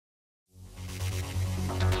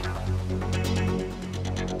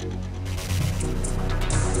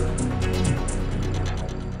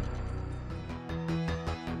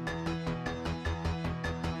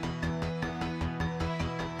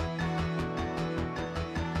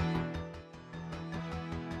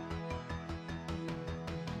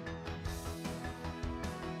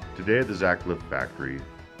Today at the Zacklift factory,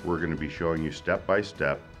 we're going to be showing you step by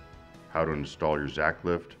step how to install your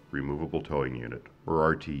Zacklift Removable Towing Unit,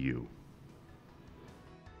 or RTU.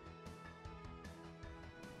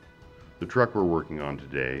 The truck we're working on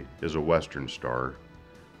today is a Western Star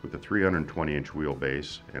with a 320-inch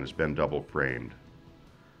wheelbase and has been double framed.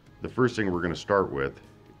 The first thing we're going to start with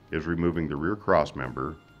is removing the rear cross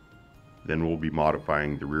member, then we'll be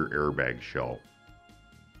modifying the rear airbag shelf.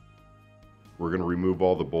 We're going to remove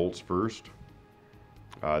all the bolts first.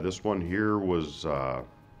 This one here was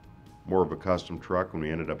more of a custom truck, and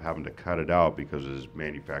we ended up having to cut it out because it is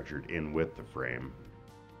manufactured in with the frame.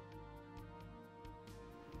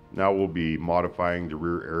 Now we'll be modifying the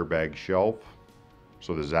rear airbag shelf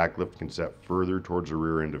so the Zacklift can set further towards the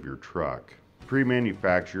rear end of your truck.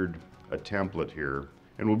 Pre-manufactured a template here,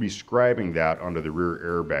 and we'll be scribing that onto the rear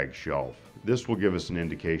airbag shelf. This will give us an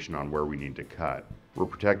indication on where we need to cut. We're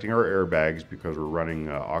protecting our airbags because we're running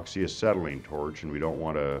oxyacetylene torch and we don't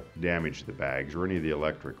want to damage the bags or any of the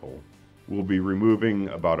electrical. We'll be removing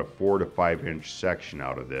about a 4 to 5 inch section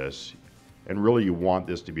out of this, and really you want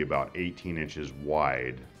this to be about 18 inches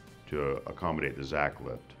wide to accommodate the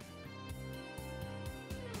Zacklift.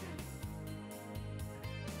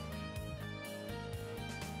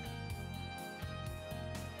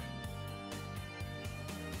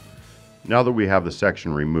 Now that we have the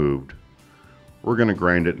section removed, we're going to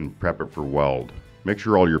grind it and prep it for weld. Make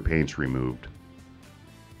sure all your paint's removed.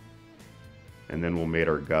 And then we'll mate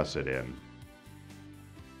our gusset in.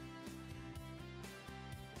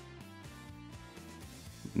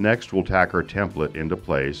 Next, we'll tack our template into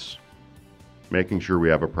place, making sure we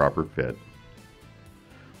have a proper fit.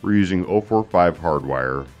 We're using 045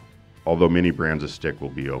 hardwire, although many brands of stick will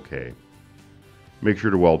be okay. Make sure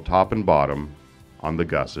to weld top and bottom on the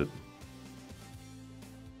gusset.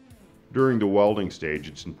 During the welding stage,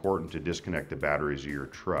 it's important to disconnect the batteries of your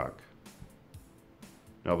truck.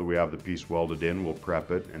 Now that we have the piece welded in, we'll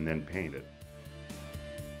prep it and then paint it.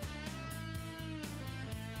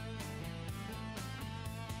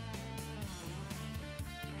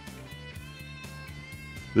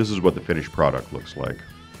 This is what the finished product looks like.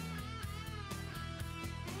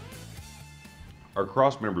 Our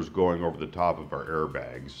cross member is going over the top of our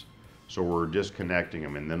airbags, so we're disconnecting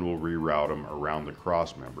them and then we'll reroute them around the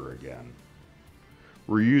cross member again.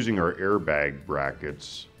 We're using our airbag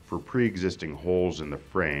brackets for pre-existing holes in the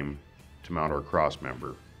frame to mount our cross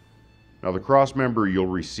member. Now the cross member you'll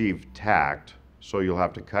receive tacked, so you'll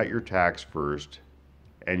have to cut your tacks first,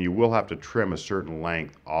 and you will have to trim a certain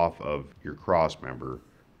length off of your cross member,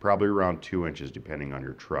 probably around 2 inches depending on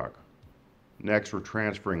your truck. Next, we're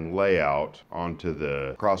transferring layout onto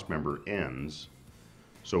the cross member ends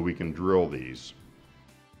so we can drill these.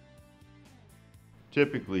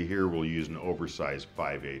 Typically here we'll use an oversized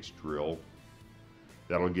 5/8 drill.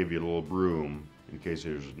 That'll give you a little room in case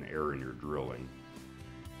there's an error in your drilling.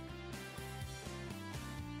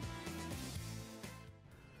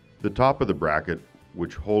 The top of the bracket,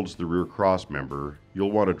 which holds the rear cross member,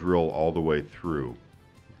 you'll want to drill all the way through.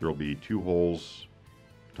 There'll be 2 holes,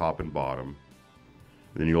 top and bottom.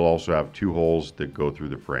 Then you'll also have 2 holes that go through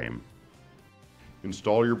the frame.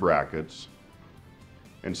 Install your brackets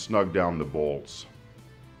and snug down the bolts.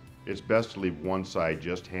 It's best to leave one side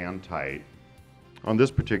just hand tight. On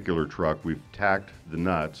this particular truck, we've tacked the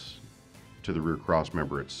nuts to the rear cross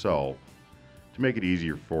member itself to make it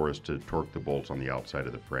easier for us to torque the bolts on the outside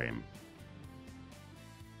of the frame.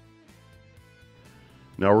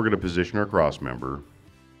 Now we're going to position our cross member.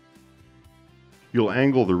 You'll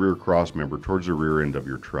angle the rear cross member towards the rear end of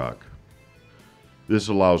your truck. This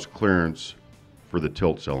allows clearance for the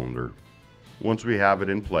tilt cylinder. Once we have it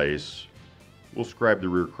in place, we'll scribe the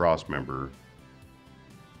rear cross member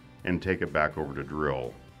and take it back over to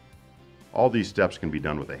drill. All these steps can be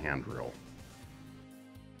done with a hand drill.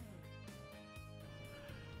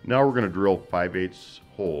 Now we're going to drill 5/8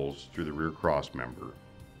 holes through the rear cross member.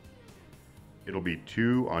 It'll be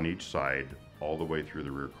 2 on each side all the way through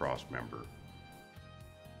the rear cross member.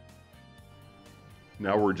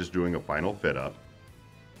 Now we're just doing a final fit up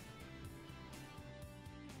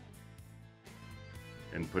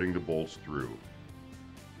and putting the bolts through.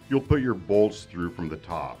 You'll put your bolts through from the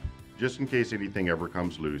top. Just in case anything ever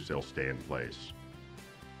comes loose, they'll stay in place.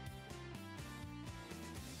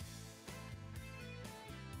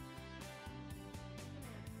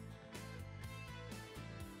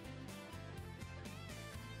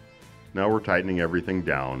 Now we're tightening everything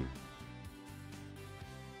down.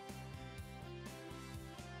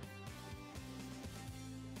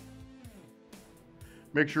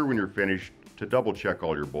 Make sure when you're finished to double check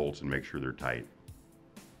all your bolts and make sure they're tight.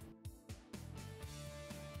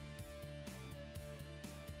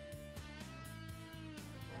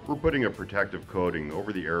 We're putting a protective coating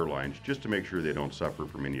over the air lines just to make sure they don't suffer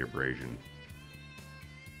from any abrasion.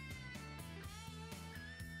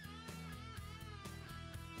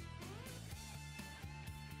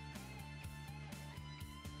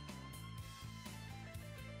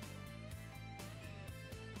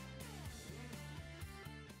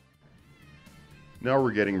 Now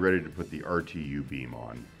we're getting ready to put the RTU beam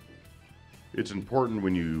on. It's important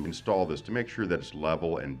when you install this to make sure that it's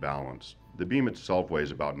level and balanced. The beam itself weighs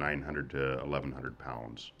about 900 to 1100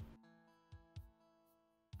 pounds.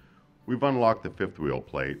 We've unlocked the fifth wheel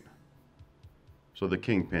plate so the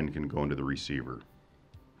kingpin can go into the receiver.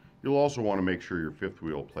 You'll also want to make sure your fifth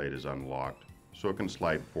wheel plate is unlocked so it can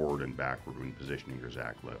slide forward and backward when positioning your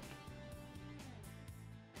Zacklift.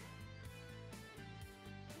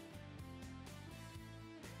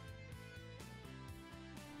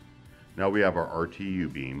 Now we have our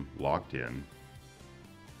RTU beam locked in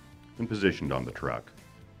and positioned on the truck.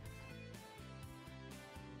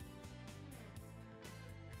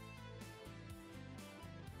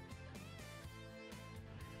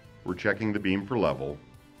 We're checking the beam for level,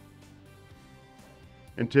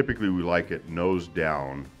 and typically we like it nose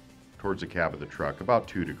down towards the cab of the truck, about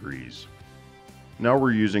 2 degrees. Now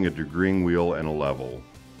we're using a degreeing wheel and a level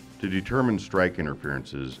to determine strike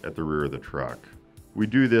interferences at the rear of the truck. We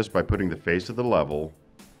do this by putting the face of the level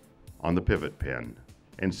on the pivot pin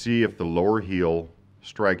and see if the lower heel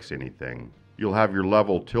strikes anything. You'll have your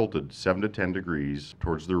level tilted 7 to 10 degrees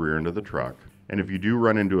towards the rear end of the truck, and if you do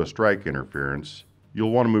run into a strike interference,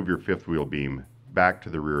 you'll want to move your fifth wheel beam back to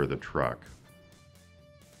the rear of the truck.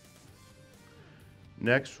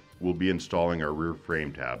 Next, we'll be installing our rear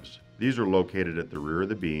frame tabs. These are located at the rear of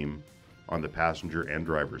the beam on the passenger and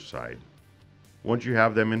driver's side. Once you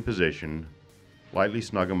have them in position, lightly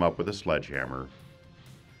snug them up with a sledgehammer,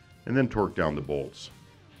 and then torque down the bolts.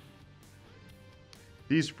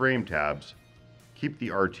 These frame tabs keep the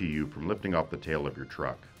RTU from lifting off the tail of your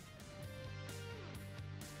truck.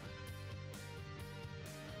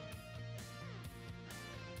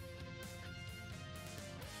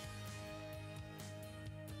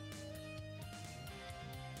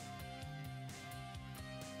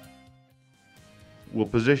 We'll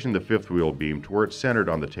position the fifth wheel beam to where it's centered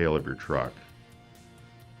on the tail of your truck.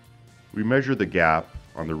 We measure the gap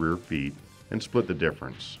on the rear feet and split the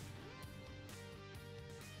difference.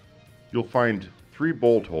 You'll find 3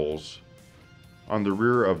 bolt holes on the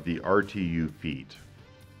rear of the RTU feet.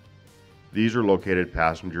 These are located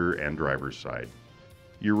passenger and driver's side.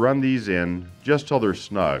 You run these in just till they're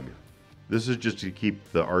snug. This is just to keep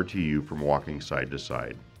the RTU from walking side to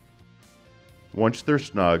side. Once they're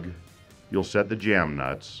snug, you'll set the jam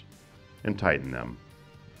nuts and tighten them,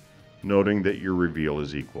 noting that your reveal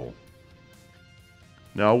is equal.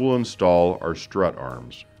 Now we'll install our strut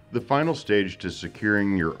arms. The final stage to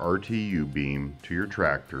securing your RTU beam to your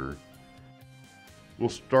tractor. We'll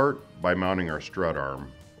start by mounting our strut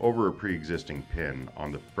arm over a pre-existing pin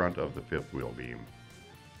on the front of the fifth wheel beam.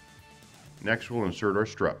 Next we'll insert our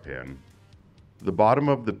strut pin. The bottom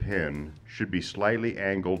of the pin should be slightly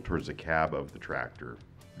angled towards the cab of the tractor.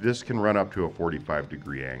 This can run up to a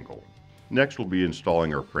 45-degree angle. Next we'll be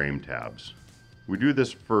installing our frame tabs. We do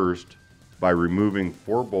this first by removing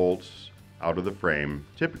 4 bolts out of the frame.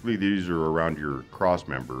 Typically these are around your cross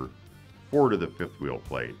member, 4 to the fifth wheel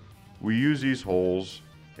plate. We use these holes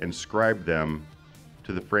and scribe them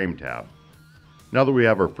to the frame tab. Now that we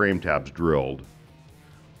have our frame tabs drilled,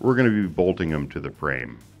 we're going to be bolting them to the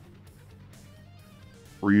frame.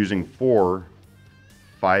 We're using 4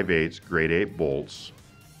 5/8 grade 8 bolts,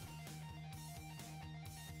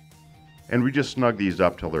 and we just snug these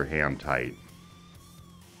up till they're hand tight.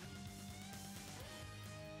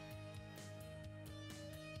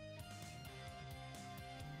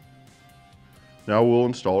 Now we'll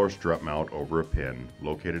install our strut mount over a pin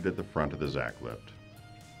located at the front of the Zacklift.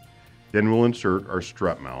 Then we'll insert our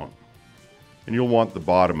strut mount, and you'll want the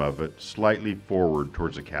bottom of it slightly forward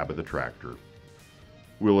towards the cab of the tractor.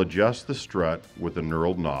 We'll adjust the strut with a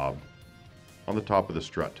knurled knob on the top of the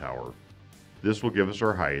strut tower. This will give us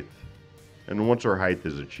our height, and once our height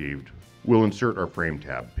is achieved, we'll insert our frame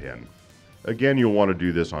tab pin. Again, you'll want to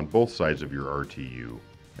do this on both sides of your RTU,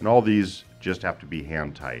 and all these just have to be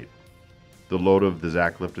hand tight. The load of the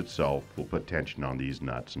Zacklift itself will put tension on these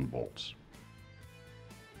nuts and bolts.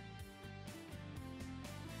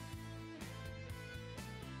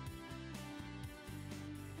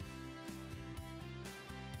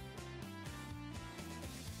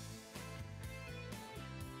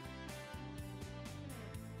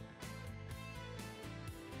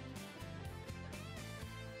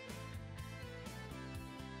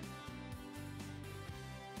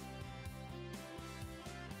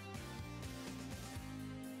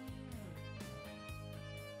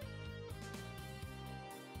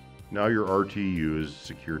 Now your RTU is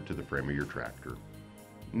secured to the frame of your tractor.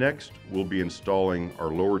 Next, we'll be installing our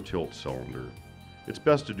lower tilt cylinder. It's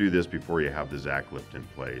best to do this before you have the Zacklift in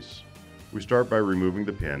place. We start by removing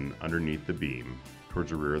the pin underneath the beam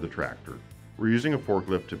towards the rear of the tractor. We're using a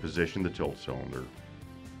forklift to position the tilt cylinder.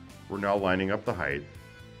 We're now lining up the height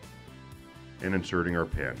and inserting our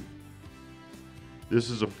pin. This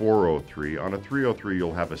is a 403. On a 303,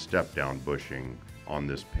 you'll have a step down bushing on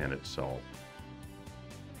this pin itself.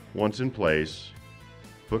 Once in place,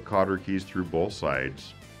 put cotter keys through both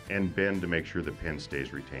sides and bend to make sure the pin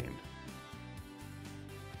stays retained.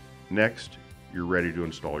 Next, you're ready to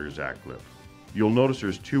install your Zacklift. You'll notice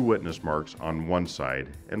there's two witness marks on one side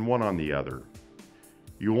and one on the other.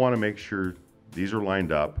 You'll want to make sure these are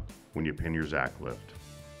lined up when you pin your Zacklift.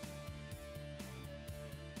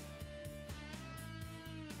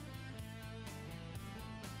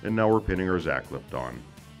 And now we're pinning our Zacklift on.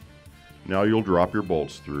 Now you'll drop your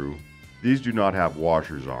bolts through. These do not have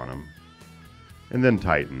washers on them. And then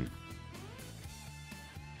tighten.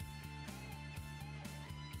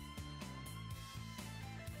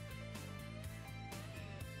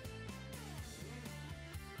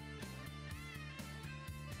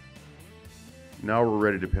 Now we're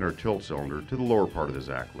ready to pin our tilt cylinder to the lower part of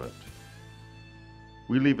the Zacklift.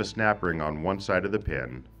 We leave a snap ring on one side of the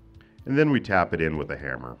pin, and then we tap it in with a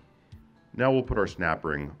hammer. Now we'll put our snap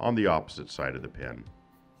ring on the opposite side of the pin.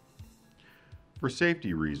 For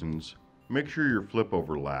safety reasons, make sure your flip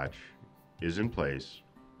over latch is in place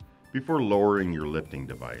before lowering your lifting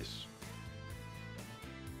device.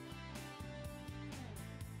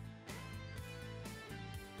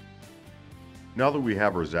 Now that we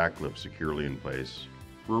have our Zacklift securely in place,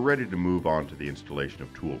 we're ready to move on to the installation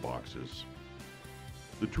of toolboxes.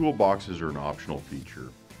 The toolboxes are an optional feature.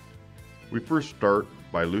 We first start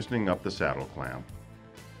by loosening up the saddle clamp.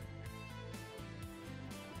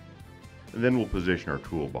 And then we'll position our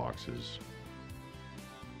toolboxes.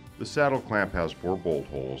 The saddle clamp has 4 bolt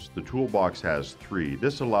holes. The toolbox has 3.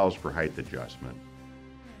 This allows for height adjustment.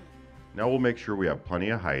 Now we'll make sure we have plenty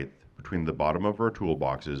of height between the bottom of our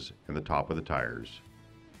toolboxes and the top of the tires.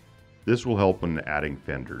 This will help when adding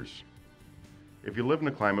fenders. If you live in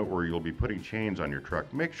a climate where you'll be putting chains on your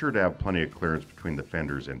truck, make sure to have plenty of clearance between the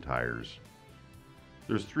fenders and tires.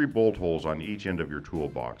 There's 3 bolt holes on each end of your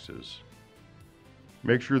toolboxes.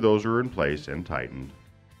 Make sure those are in place and tightened.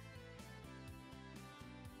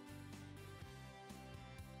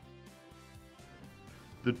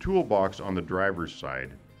 The toolbox on the driver's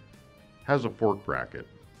side has a fork bracket.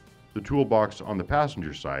 The toolbox on the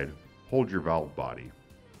passenger side holds your valve body.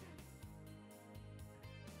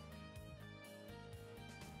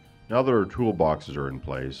 Now that our toolboxes are in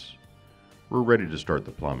place, we're ready to start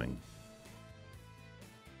the plumbing.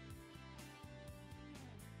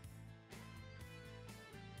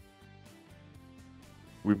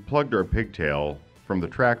 We've plugged our pigtail from the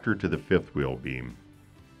tractor to the 5th wheel beam.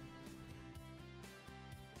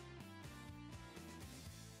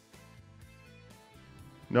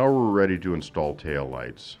 Now we're ready to install tail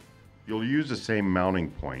lights. You'll use the same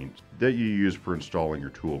mounting point that you use for installing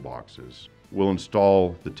your toolboxes. We'll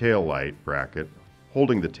install the tail light bracket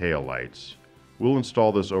holding the tail lights. We'll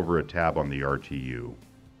install this over a tab on the RTU.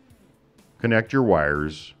 Connect your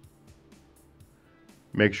wires.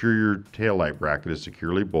 Make sure your tail light bracket is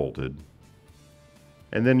securely bolted.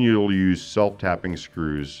 And then you'll use self-tapping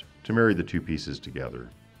screws to marry the 2 pieces together.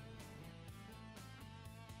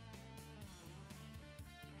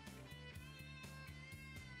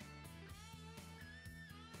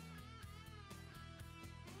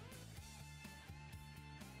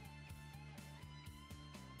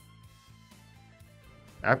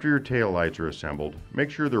 After your tail lights are assembled,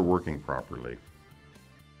 make sure they're working properly.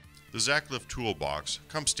 The Zacklift toolbox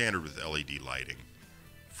comes standard with LED lighting.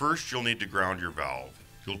 First, you'll need to ground your valve.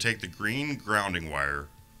 You'll take the green grounding wire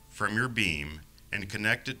from your beam and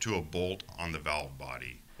connect it to a bolt on the valve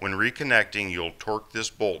body. When reconnecting, you'll torque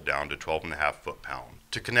this bolt down to 12.5 foot-pounds.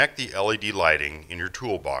 To connect the LED lighting in your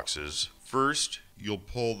toolboxes, first, you'll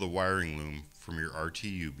pull the wiring loom from your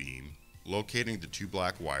RTU beam, locating the 2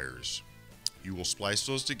 black wires. You will splice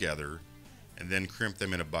those together and then crimp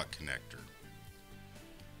them in a butt connector.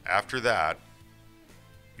 After that,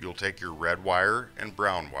 you'll take your red wire and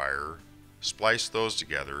brown wire, splice those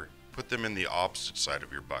together, put them in the opposite side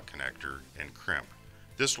of your butt connector, and crimp.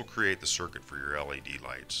 This will create the circuit for your LED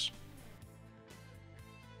lights.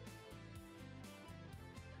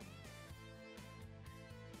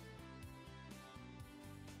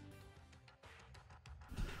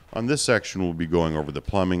 On this section, we'll be going over the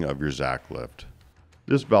plumbing of your Zacklift.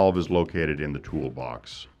 This valve is located in the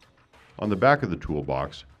toolbox. On the back of the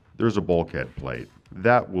toolbox, there's a bulkhead plate.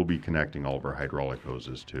 That will be connecting all of our hydraulic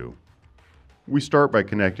hoses to. We start by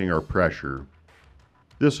connecting our pressure.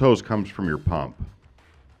 This hose comes from your pump.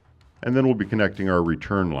 And then we'll be connecting our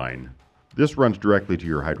return line. This runs directly to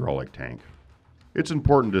your hydraulic tank. It's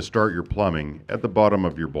important to start your plumbing at the bottom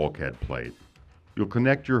of your bulkhead plate. You'll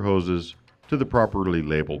connect your hoses to the properly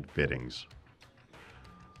labeled fittings.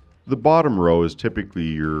 The bottom row is typically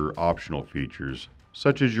your optional features,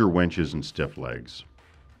 such as your winches and stiff legs.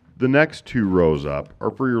 The next 2 rows up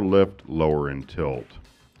are for your lift, lower, and tilt.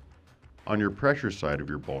 On your pressure side of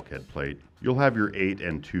your bulkhead plate, you'll have your 8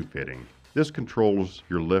 and 2 fitting. This controls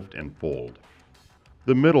your lift and fold.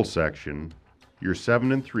 The middle section, your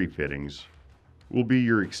 7 and 3 fittings, will be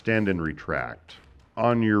your extend and retract.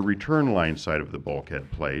 On your return line side of the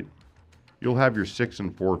bulkhead plate, you'll have your 6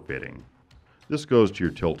 and 4 fitting. This goes to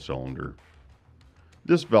your tilt cylinder.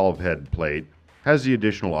 This valve head plate has the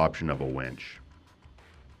additional option of a winch,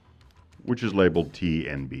 which is labeled T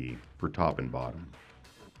and B for top and bottom.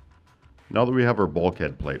 Now that we have our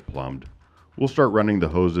bulkhead plate plumbed, we'll start running the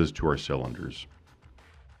hoses to our cylinders.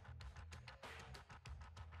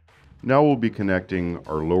 Now we'll be connecting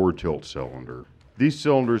our lower tilt cylinder. These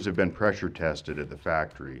cylinders have been pressure tested at the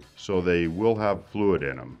factory, so they will have fluid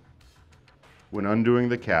in them. When undoing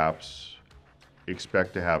the caps,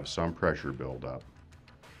 expect to have some pressure buildup.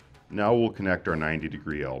 Now we'll connect our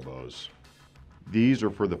 90-degree elbows. These are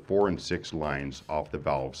for the 4 and 6 lines off the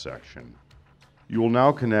valve section. You will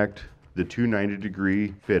now connect the 2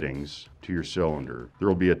 90-degree fittings to your cylinder. There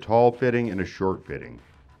will be a tall fitting and a short fitting.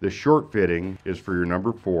 The short fitting is for your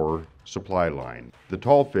number 4 supply line. The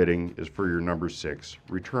tall fitting is for your number 6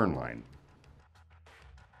 return line.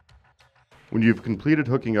 When you've completed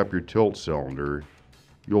hooking up your tilt cylinder,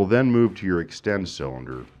 you'll then move to your extend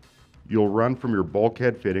cylinder. You'll run from your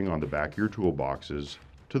bulkhead fitting on the back of your toolboxes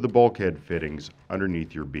to the bulkhead fittings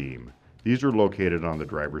underneath your beam. These are located on the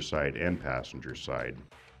driver's side and passenger side.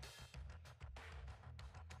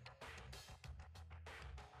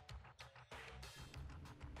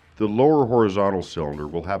 The lower horizontal cylinder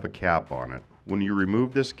will have a cap on it. When you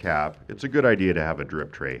remove this cap, it's a good idea to have a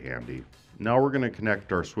drip tray handy. Now we're going to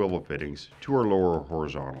connect our swivel fittings to our lower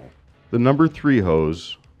horizontal. The number 3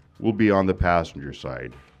 hose will be on the passenger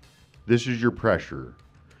side. This is your pressure.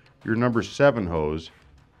 Your number 7 hose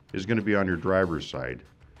is going to be on your driver's side.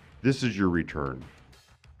 This is your return.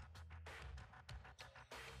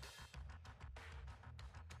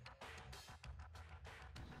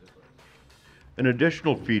 An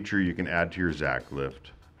additional feature you can add to your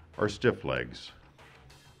Zacklift are stiff legs.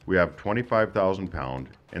 We have 25,000 pound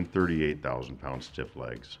and 38,000 pound stiff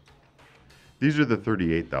legs. These are the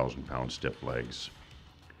 38,000 pound stiff legs.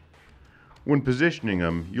 When positioning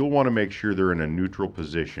them, you'll want to make sure they're in a neutral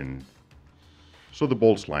position so the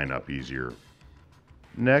bolts line up easier.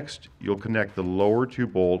 Next, you'll connect the lower 2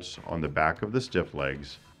 bolts on the back of the stiff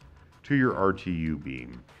legs to your RTU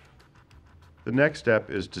beam. The next step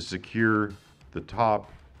is to secure the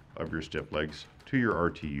top of your stiff legs to your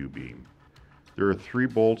RTU beam. There are 3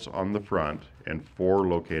 bolts on the front and 4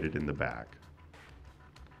 located in the back.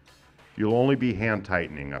 You'll only be hand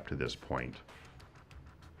tightening up to this point.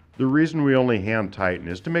 The reason we only hand tighten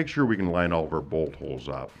is to make sure we can line all of our bolt holes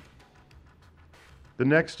up. The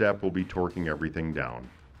next step will be torquing everything down.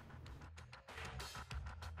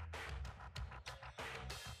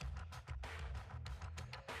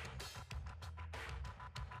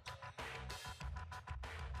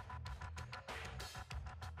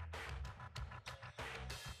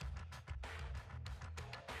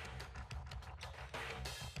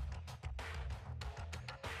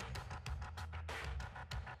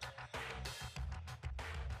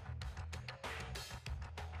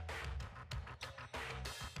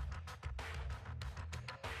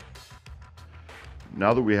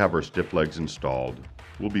 Now that we have our stiff legs installed,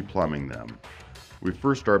 we'll be plumbing them. We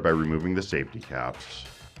first start by removing the safety caps.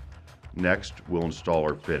 Next, we'll install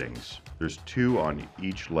our fittings. There's 2 on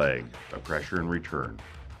each leg, a pressure and return.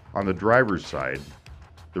 On the driver's side,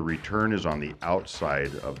 the return is on the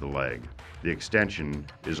outside of the leg. The extension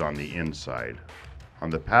is on the inside. On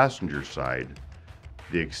the passenger side,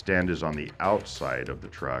 the extend is on the outside of the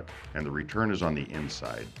truck and the return is on the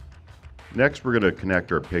inside. Next, we're going to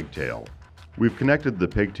connect our pigtail. We've connected the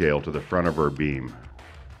pigtail to the front of our beam.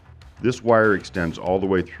 This wire extends all the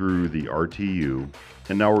way through the RTU,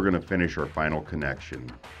 and now we're going to finish our final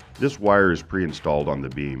connection. This wire is pre-installed on the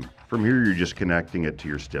beam. From here, you're just connecting it to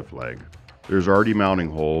your stiff leg. There's already mounting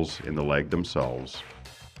holes in the leg themselves,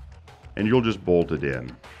 and you'll just bolt it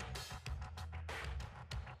in.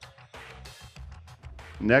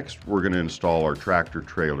 Next, we're going to install our tractor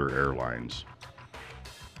trailer air lines.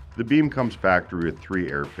 The beam comes factory with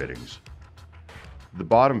 3 air fittings. The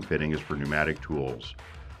bottom fitting is for pneumatic tools.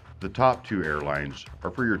 The top 2 air lines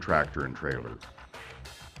are for your tractor and trailer.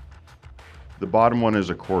 The bottom one is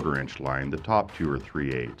a 1/4 inch line, the top 2 are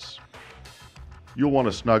 3/8. You'll want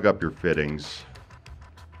to snug up your fittings,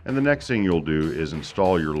 and the next thing you'll do is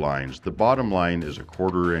install your lines. The bottom line is a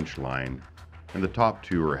 1/4 inch line, and the top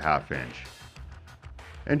 2 are 1/2 inch.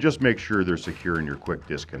 And just make sure they're secure in your quick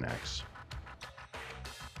disconnects.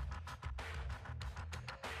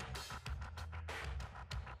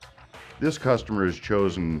 This customer has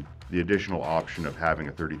chosen the additional option of having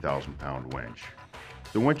a 30,000-pound winch.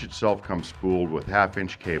 The winch itself comes spooled with 1/2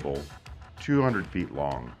 inch cable, 200 feet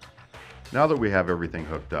long. Now that we have everything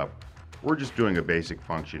hooked up, we're just doing a basic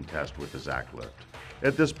function test with the Zacklift.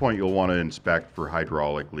 At this point, you'll want to inspect for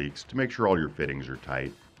hydraulic leaks to make sure all your fittings are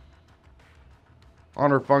tight.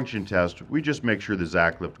 On our function test, we just make sure the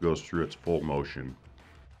Zacklift goes through its full motion.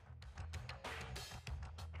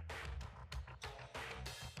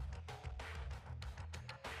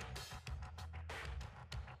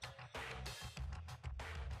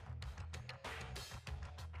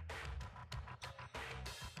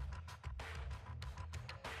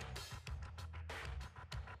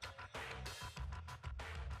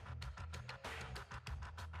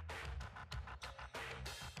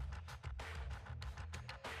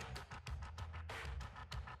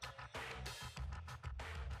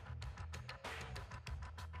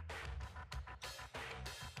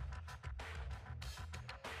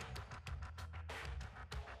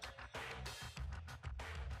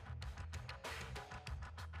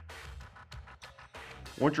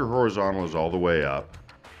 Once your horizontal is all the way up,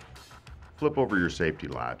 flip over your safety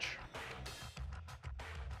latch.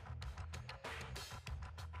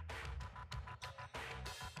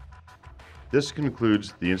 This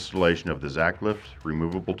concludes the installation of the Zacklift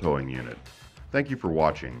removable towing unit. Thank you for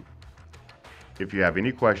watching. If you have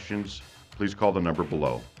any questions, please call the number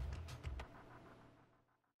below.